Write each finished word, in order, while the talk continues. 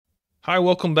Hi,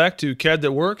 welcome back to CAD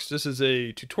That Works. This is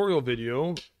a tutorial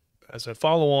video as a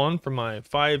follow-on from my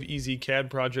 5 Easy CAD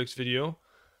Projects video.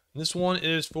 And this one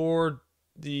is for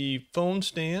the phone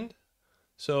stand.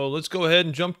 So let's go ahead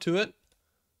and jump to it.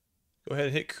 Go ahead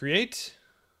and hit Create.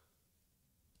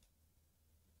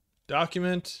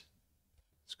 Document.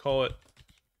 Let's call it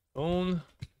Phone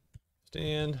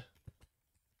Stand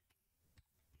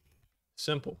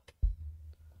Simple.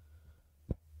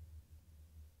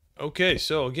 Okay,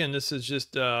 so again, this is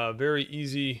just very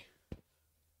easy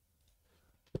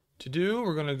to do.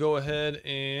 We're going to go ahead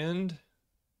and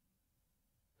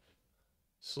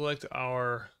select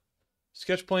our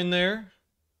sketch plane there.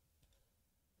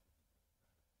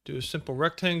 Do a simple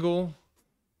rectangle.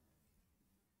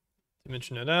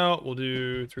 Dimension it out. We'll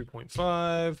do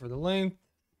 3.5 for the length,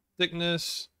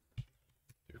 thickness,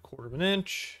 1/4 of an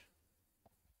inch.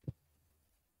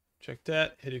 Check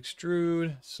that, hit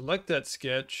extrude, select that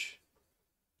sketch.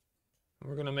 And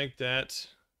we're going to make that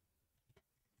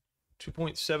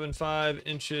 2.75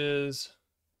 inches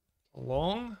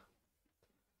long.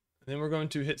 And then we're going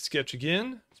to hit sketch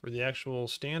again for the actual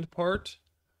stand part.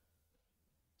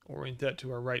 Orient that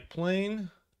to our right plane.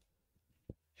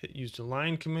 Hit use the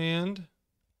line command.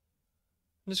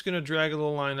 I'm just going to drag a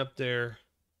little line up there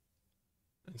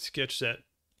and sketch that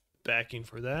backing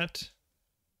for that.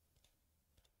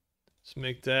 Let's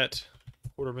make that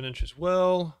 1/4 of an inch as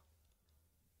well.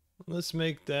 Let's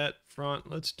make that front.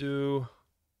 Let's do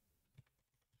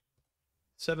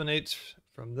 7/8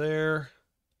 from there.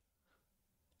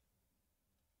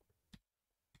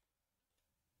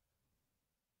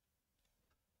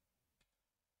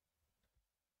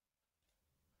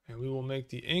 And we will make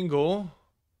the angle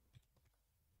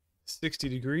 60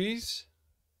 degrees.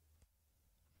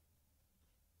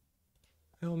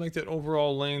 And we'll make that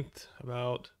overall length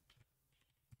about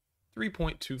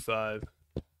 3.25.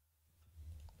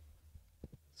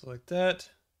 So like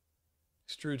that.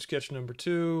 Extrude sketch number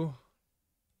 2.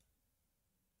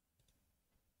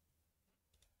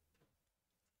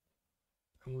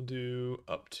 And we'll do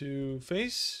up to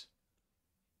face.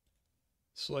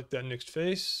 Select that next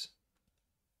face.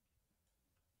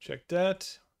 Check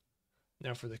that.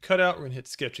 Now for the cutout, we're going to hit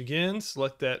sketch again.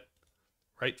 Select that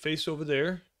right face over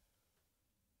there.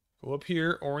 Go up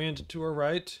here, orient it to our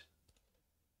right.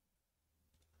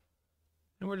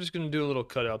 And we're just going to do a little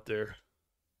cutout there.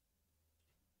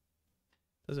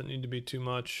 Doesn't need to be too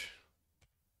much.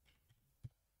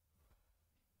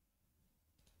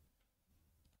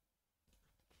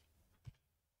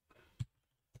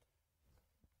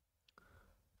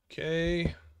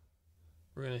 Okay.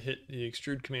 We're going to hit the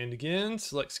extrude command again.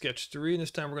 Select sketch 3, and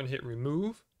this time we're going to hit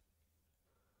remove.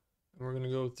 And we're going to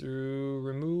go through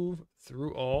remove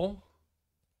through all.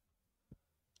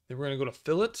 Then we're going to go to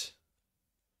fillet.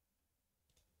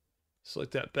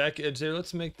 Select that back edge there.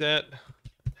 Let's make that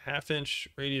 1/2 inch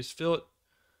radius fillet.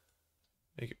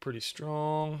 Make it pretty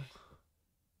strong.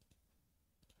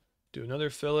 Do another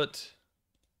fillet.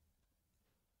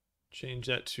 Change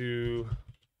that to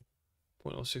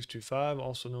 0.0625,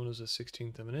 also known as a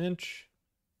 1/16 of an inch.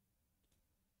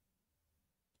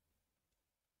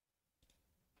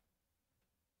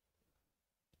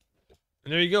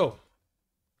 And there you go.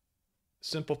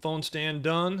 Simple phone stand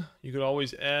done. You could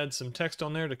always add some text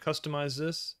on there to customize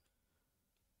this.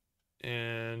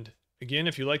 And again,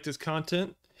 if you like this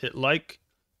content, hit like,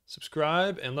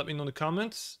 subscribe, and let me know in the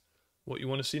comments what you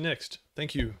want to see next.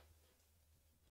 Thank you.